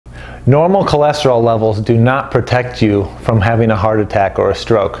Normal cholesterol levels do not protect you from having a heart attack or a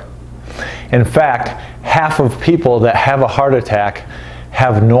stroke. In fact, half of people that have a heart attack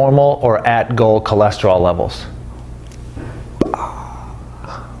have normal or at goal cholesterol levels.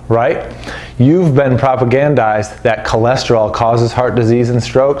 Right? You've been propagandized that cholesterol causes heart disease and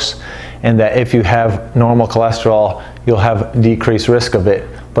strokes, and that if you have normal cholesterol, you'll have decreased risk of it.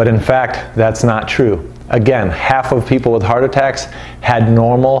 But in fact, that's not true. Again, half of people with heart attacks had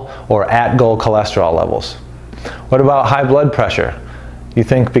normal or at goal cholesterol levels. What about high blood pressure? You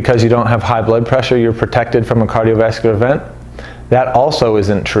think because you don't have high blood pressure, you're protected from a cardiovascular event? That also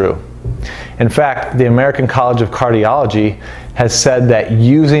isn't true. In fact, the American College of Cardiology has said that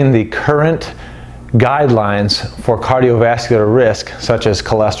using the current guidelines for cardiovascular risk, such as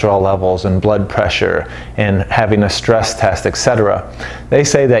cholesterol levels and blood pressure and having a stress test, etc., they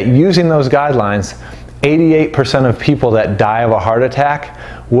say that using those guidelines, 88% of people that die of a heart attack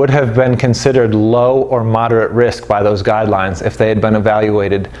would have been considered low or moderate risk by those guidelines if they had been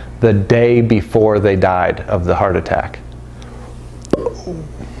evaluated the day before they died of the heart attack.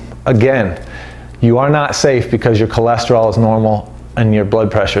 Again, you are not safe because your cholesterol is normal and your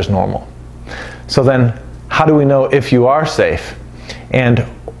blood pressure is normal. So then, how do we know if you are safe? And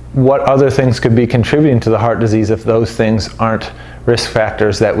what other things could be contributing to the heart disease if those things aren't risk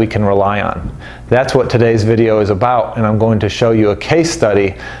factors that we can rely on? That's what today's video is about, and I'm going to show you a case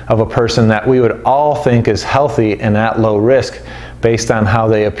study of a person that we would all think is healthy and at low risk based on how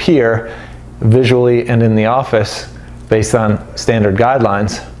they appear visually and in the office based on standard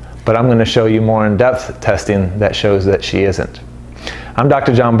guidelines, but I'm going to show you more in-depth testing that shows that she isn't. I'm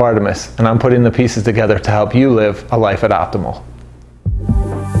Dr. John Bartemus, and I'm putting the pieces together to help you live a life at optimal.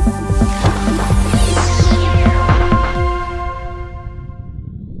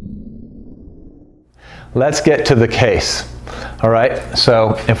 Let's get to the case. All right,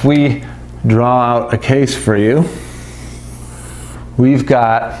 so if we draw out a case for you, we've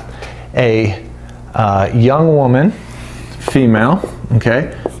got a young woman, female,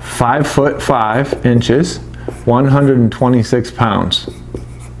 okay, 5'5", 126 pounds.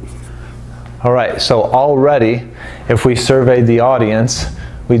 All right, so already, if we surveyed the audience,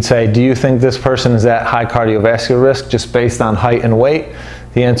 we'd say, do you think this person is at high cardiovascular risk just based on height and weight?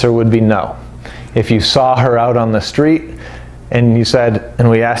 The answer would be no. If you saw her out on the street and you said, and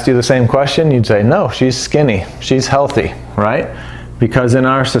we asked you the same question, you'd say, no, she's skinny, she's healthy, right? Because in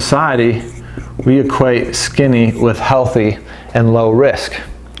our society, we equate skinny with healthy and low risk.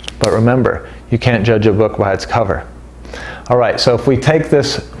 But remember, you can't judge a book by its cover. All right, so if we take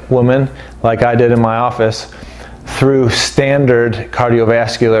this woman, like I did in my office, through standard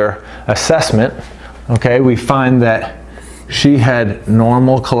cardiovascular assessment, okay, we find that she had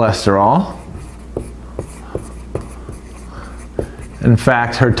normal cholesterol. In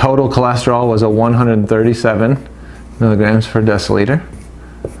fact, her total cholesterol was a 137 milligrams per deciliter.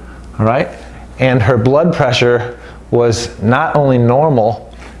 All right, and her blood pressure was not only normal,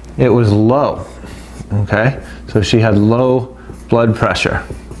 it was low. Okay, so she had low blood pressure,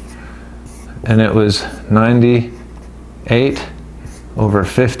 and it was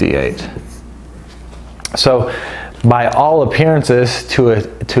 98/58. So, by all appearances, to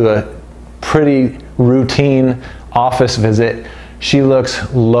a pretty routine office visit, she looks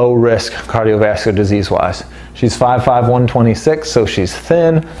low risk cardiovascular disease wise. She's 5'5", 126, so she's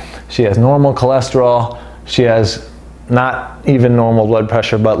thin, she has normal cholesterol, she has not even normal blood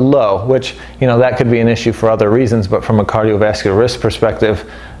pressure, but low, which, you know, that could be an issue for other reasons, but from a cardiovascular risk perspective,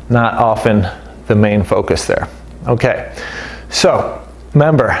 not often the main focus there. Okay, so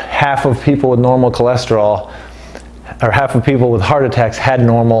remember, half of people with normal cholesterol, or half of people with heart attacks had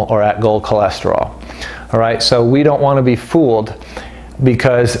normal or at goal cholesterol. All right, so we don't want to be fooled,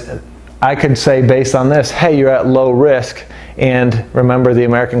 because I could say based on this, hey, you're at low risk, and remember the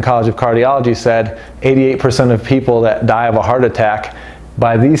American College of Cardiology said 88% of people that die of a heart attack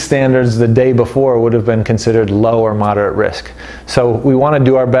by these standards the day before would have been considered low or moderate risk. So we want to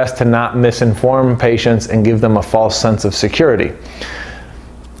do our best to not misinform patients and give them a false sense of security.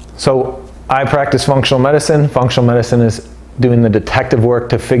 So I practice functional medicine. Functional medicine is doing the detective work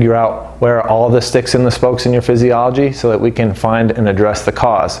to figure out where are all the sticks and the spokes in your physiology so that we can find and address the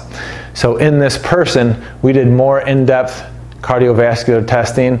cause. So in this person, we did more in-depth cardiovascular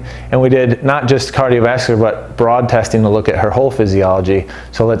testing, and we did not just cardiovascular but broad testing to look at her whole physiology.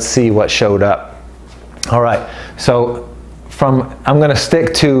 So let's see what showed up. All right, so I'm going to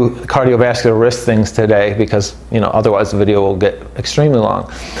stick to cardiovascular risk things today because, you know, otherwise the video will get extremely long.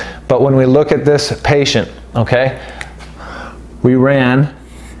 But when we look at this patient, okay, we ran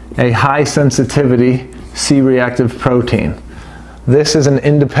a high sensitivity C-reactive protein. This is an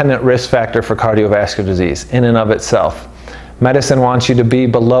independent risk factor for cardiovascular disease in and of itself. Medicine wants you to be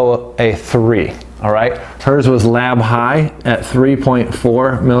below a 3, all right? Hers was lab high at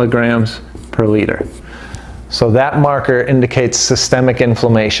 3.4 milligrams per liter. So that marker indicates systemic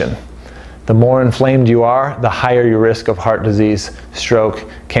inflammation. The more inflamed you are, the higher your risk of heart disease, stroke,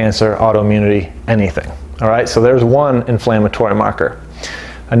 cancer, autoimmunity, anything. All right, so there's one inflammatory marker.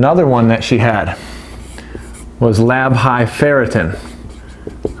 Another one that she had was lab high ferritin.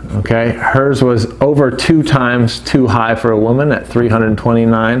 Okay, hers was over 2 times too high for a woman at 27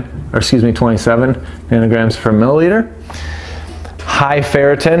 nanograms per milliliter. High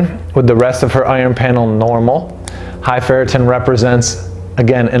ferritin with the rest of her iron panel normal. High ferritin represents,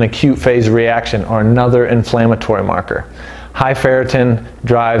 again, an acute phase reaction or another inflammatory marker. High ferritin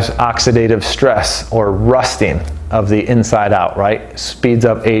drives oxidative stress or rusting of the inside out, right? Speeds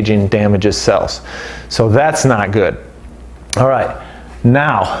up aging, damages cells. So that's not good. All right,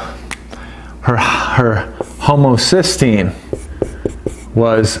 now her homocysteine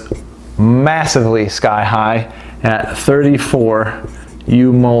was massively sky high at 34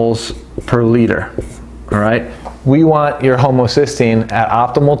 U-moles per liter. All right, we want your homocysteine at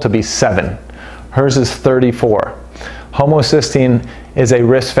optimal to be 7. Hers is 34. Homocysteine is a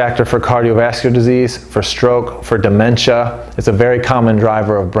risk factor for cardiovascular disease, for stroke, for dementia. It's a very common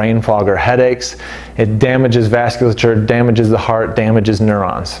driver of brain fog or headaches. It damages vasculature, damages the heart, damages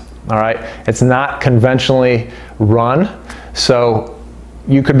neurons. All right, it's not conventionally run, so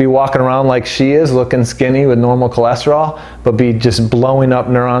you could be walking around like she is, looking skinny with normal cholesterol, but be just blowing up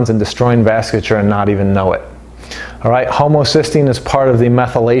neurons and destroying vasculature and not even know it. All right, homocysteine is part of the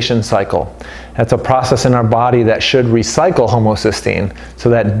methylation cycle. That's a process in our body that should recycle homocysteine so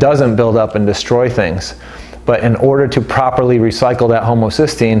that it doesn't build up and destroy things. But in order to properly recycle that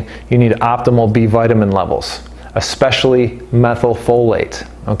homocysteine, you need optimal B vitamin levels, especially methylfolate,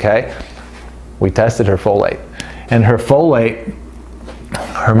 okay? We tested her folate, and her folate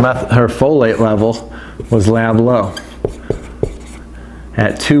level was lab low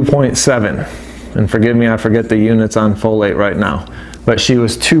at 2.7. And forgive me, I forget the units on folate right now. But she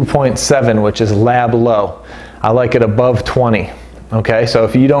was 2.7, which is lab low. I like it above 20. Okay, so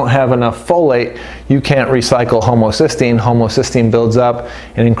if you don't have enough folate, you can't recycle homocysteine. Homocysteine builds up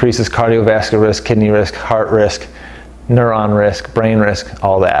and increases cardiovascular risk, kidney risk, heart risk, neuron risk, brain risk,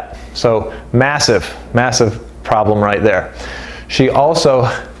 all that. So massive, massive problem right there. She also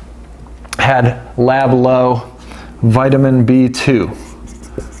had lab low vitamin B2.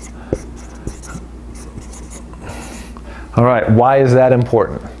 All right, why is that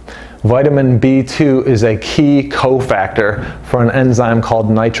important? Vitamin B2 is a key cofactor for an enzyme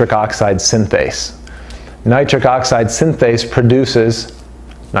called nitric oxide synthase. Nitric oxide synthase produces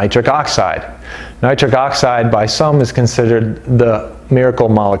nitric oxide. Nitric oxide by some is considered the miracle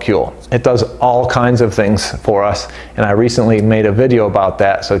molecule. It does all kinds of things for us, and I recently made a video about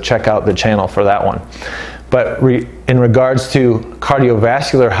that, so check out the channel for that one. But in regards to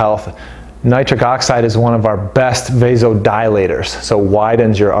cardiovascular health, nitric oxide is one of our best vasodilators, so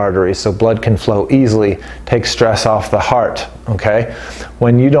widens your arteries so blood can flow easily, takes stress off the heart, okay?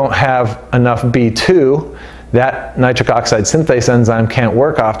 When you don't have enough B2, that nitric oxide synthase enzyme can't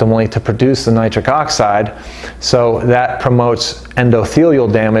work optimally to produce the nitric oxide, so that promotes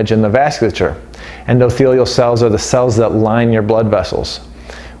endothelial damage in the vasculature. Endothelial cells are the cells that line your blood vessels.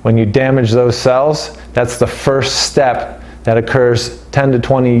 When you damage those cells, that's the first step that occurs 10 to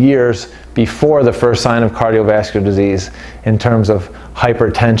 20 years before the first sign of cardiovascular disease in terms of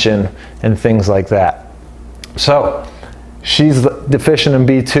hypertension and things like that. So she's deficient in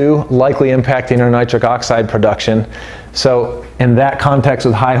B2, likely impacting her nitric oxide production. So in that context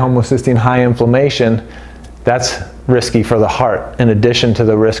with high homocysteine, high inflammation, that's risky for the heart in addition to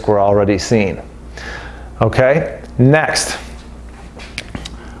the risk we're already seeing. Okay, next,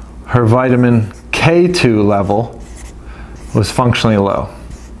 her vitamin K2 level was functionally low.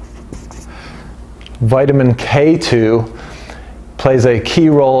 Vitamin K2 plays a key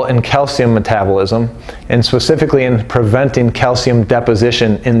role in calcium metabolism and specifically in preventing calcium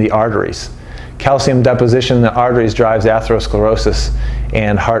deposition in the arteries. Calcium deposition in the arteries drives atherosclerosis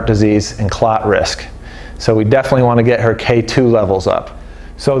and heart disease and clot risk. So we definitely want to get her K2 levels up.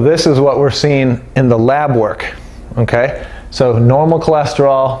 So this is what we're seeing in the lab work, okay? So normal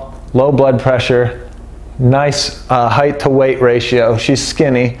cholesterol, low blood pressure, nice height to weight ratio. She's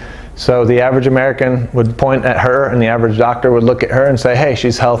skinny, so the average American would point at her and the average doctor would look at her and say, hey,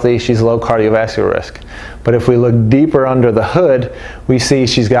 she's healthy, she's low cardiovascular risk. But if we look deeper under the hood, we see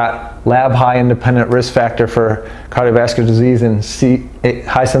she's got lab high independent risk factor for cardiovascular disease and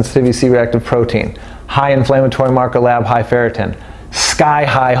high sensitivity C-reactive protein, high inflammatory marker lab high ferritin,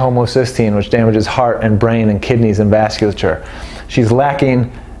 sky-high homocysteine, which damages heart and brain and kidneys and vasculature.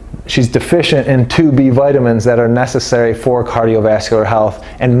 She's deficient in 2B vitamins that are necessary for cardiovascular health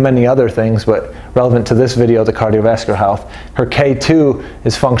and many other things, but relevant to this video, the cardiovascular health. Her K2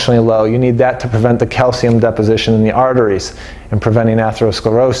 is functionally low. You need that to prevent the calcium deposition in the arteries and preventing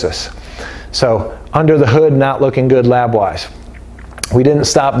atherosclerosis. So under the hood, not looking good lab-wise. We didn't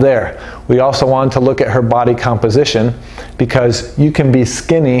stop there. We also wanted to look at her body composition, because you can be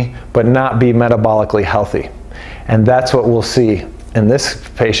skinny but not be metabolically healthy. And that's what we'll see in this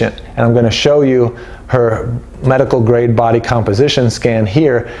patient. And I'm going to show you her medical grade body composition scan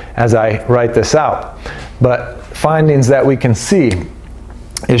here as I write this out. But findings that we can see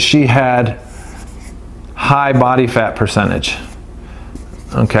is she had high body fat percentage.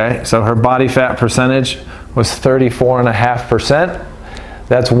 Okay, so her body fat percentage was 34.5%.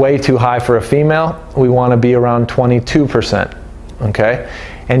 That's way too high for a female. We want to be around 22%. Okay,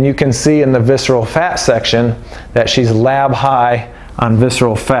 and you can see in the visceral fat section that she's lab high on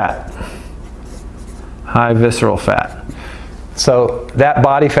visceral fat. High visceral fat. So that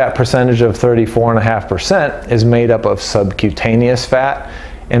body fat percentage of 34.5% is made up of subcutaneous fat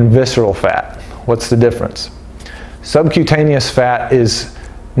and visceral fat. What's the difference? Subcutaneous fat is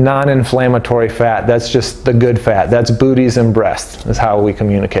non-inflammatory fat. That's just the good fat. That's booties and breasts is how we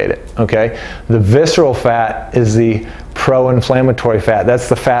communicate it. Okay. The visceral fat is the pro-inflammatory fat. That's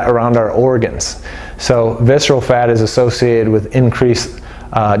the fat around our organs. So visceral fat is associated with increased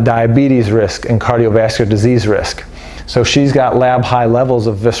diabetes risk and cardiovascular disease risk. So she's got lab high levels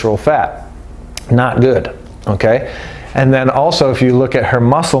of visceral fat. Not good. Okay. And then also, if you look at her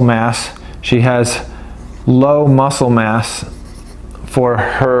muscle mass, she has low muscle mass for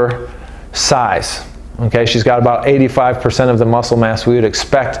her size. Okay, she's got about 85% of the muscle mass we would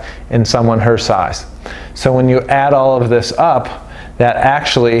expect in someone her size. So when you add all of this up, that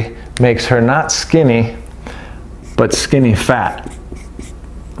actually makes her not skinny, but skinny fat.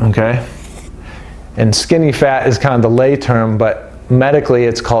 Okay? And skinny fat is kind of the lay term, but medically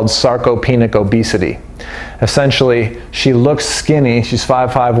it's called sarcopenic obesity. Essentially, she looks skinny, she's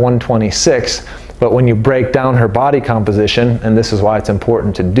 5'5", 126, but when you break down her body composition, and this is why it's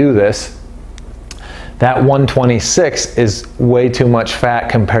important to do this, that 126 is way too much fat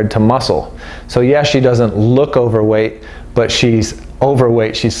compared to muscle. So yes, she doesn't look overweight, but she's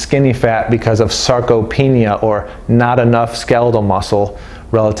overweight, she's skinny fat because of sarcopenia, or not enough skeletal muscle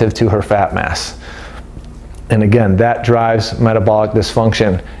relative to her fat mass. And again, that drives metabolic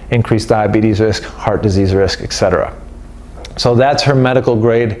dysfunction, increased diabetes risk, heart disease risk, etc. So that's her medical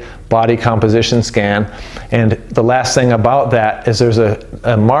grade body composition scan. And the last thing about that is there's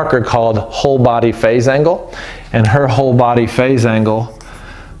a marker called whole body phase angle. And her whole body phase angle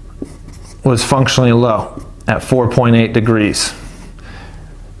was functionally low at 4.8 degrees.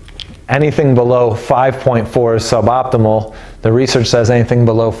 Anything below 5.4 is suboptimal. The research says anything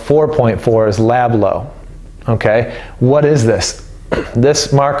below 4.4 is lab low. Okay, what is this?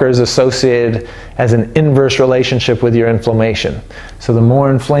 This marker is associated as an inverse relationship with your inflammation. So the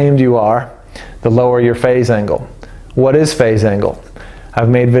more inflamed you are, the lower your phase angle. What is phase angle? I've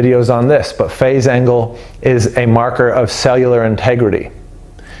made videos on this, but phase angle is a marker of cellular integrity.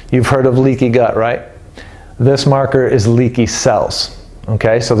 You've heard of leaky gut, right? This marker is leaky cells.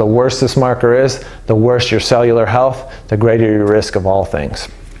 Okay, so the worse this marker is, the worse your cellular health, the greater your risk of all things.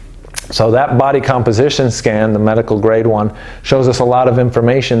 So that body composition scan, the medical grade one, shows us a lot of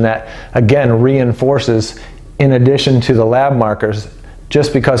information that, again, reinforces, in addition to the lab markers,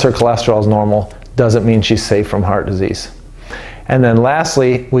 just because her cholesterol is normal doesn't mean she's safe from heart disease. And then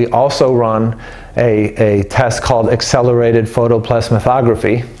lastly, we also run a test called accelerated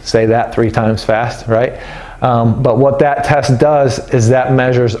photoplethysmography. Say that 3 times fast, right? But what that test does is that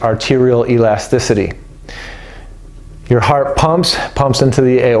measures arterial elasticity. Your heart pumps into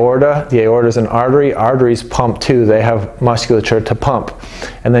the aorta. The aorta is an artery. Arteries pump too. They have musculature to pump.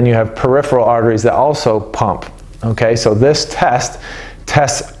 And then you have peripheral arteries that also pump. Okay, so this test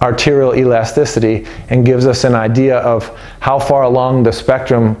tests arterial elasticity and gives us an idea of how far along the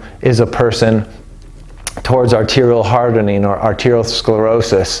spectrum is a person towards arterial hardening or arterial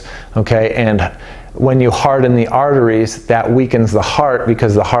sclerosis. Okay, and when you harden the arteries, that weakens the heart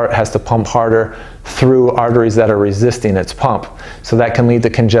because the heart has to pump harder through arteries that are resisting its pump. So that can lead to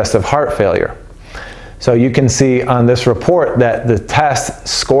congestive heart failure. So you can see on this report that the test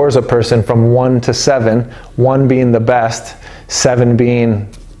scores a person from 1 to 7, 1 being the best, 7 being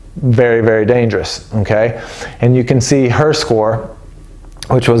very, very dangerous, okay? And you can see her score,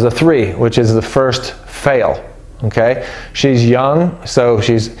 which was a 3, which is the first fail, Okay, she's young, so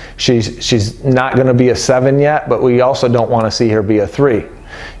she's not going to be a 7 yet, but we also don't want to see her be a 3.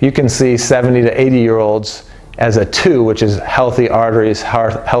 You can see 70 to 80-year-olds as a 2, which is healthy arteries,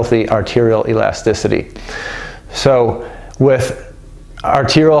 healthy arterial elasticity. So with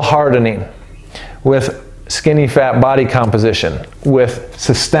arterial hardening, with skinny fat body composition, with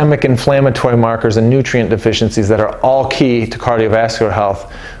systemic inflammatory markers and nutrient deficiencies that are all key to cardiovascular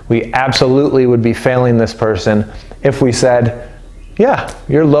health, we absolutely would be failing this person if we said, yeah,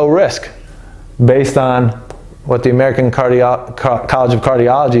 you're low risk, based on what the American College of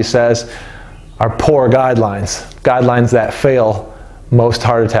Cardiology says are poor guidelines that fail most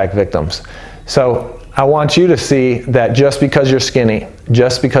heart attack victims. So I want you to see that just because you're skinny,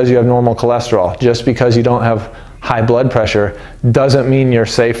 just because you have normal cholesterol, just because you don't have high blood pressure, doesn't mean you're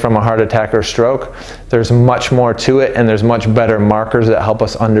safe from a heart attack or stroke. There's much more to it, and there's much better markers that help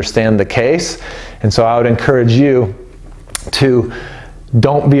us understand the case. And so I would encourage you to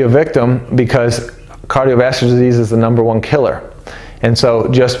don't be a victim, because cardiovascular disease is the #1 killer. And so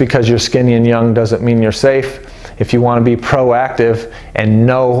just because you're skinny and young doesn't mean you're safe. If you want to be proactive and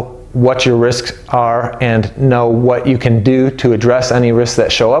know what your risks are and know what you can do to address any risks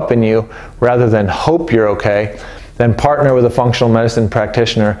that show up in you, rather than hope you're okay, then partner with a functional medicine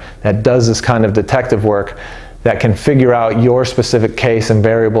practitioner that does this kind of detective work, that can figure out your specific case and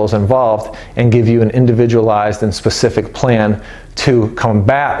variables involved and give you an individualized and specific plan to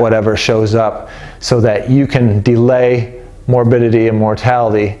combat whatever shows up, so that you can delay morbidity and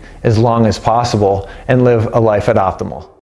mortality as long as possible and live a life at optimal.